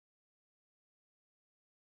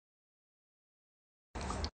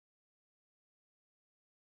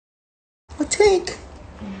Tank.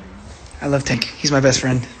 I love Tank. He's my best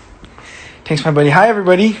friend. Tank's my buddy. Hi,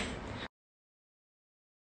 everybody.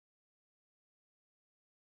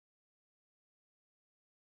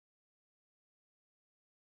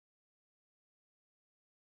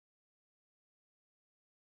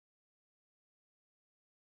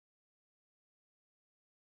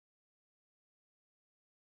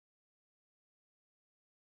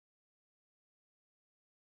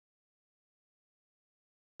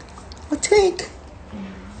 Tank.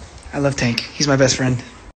 I love Tank. He's my best friend.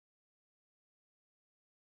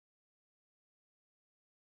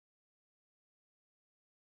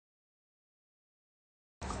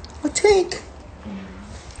 Tank.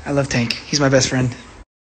 I love Tank. He's my best friend.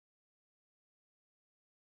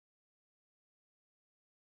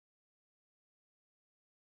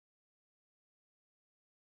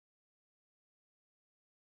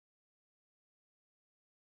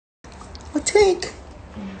 Tank.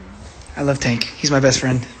 I love Tank. He's my best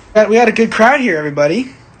friend. We got a good crowd here,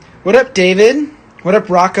 everybody. What up, David? What up,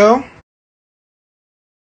 Rocco?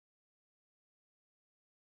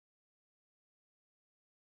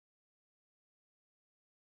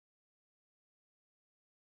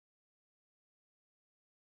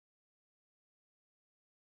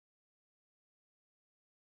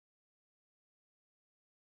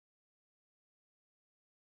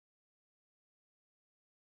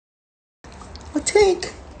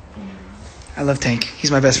 Tank. I love Tank.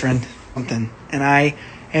 He's my best friend. And I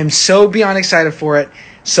am so beyond excited for it.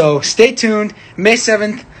 So stay tuned. May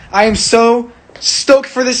 7th. I am so stoked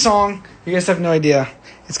for this song. You guys have no idea.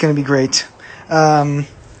 It's going to be great.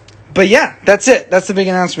 But yeah, that's it. That's the big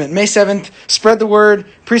announcement. May 7th. Spread the word.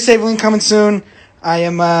 Pre-save link coming soon.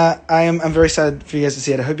 I'm very excited for you guys to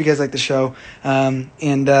see it. I hope you guys like the show.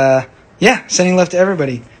 Yeah, sending love to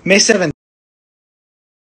everybody. May 7th.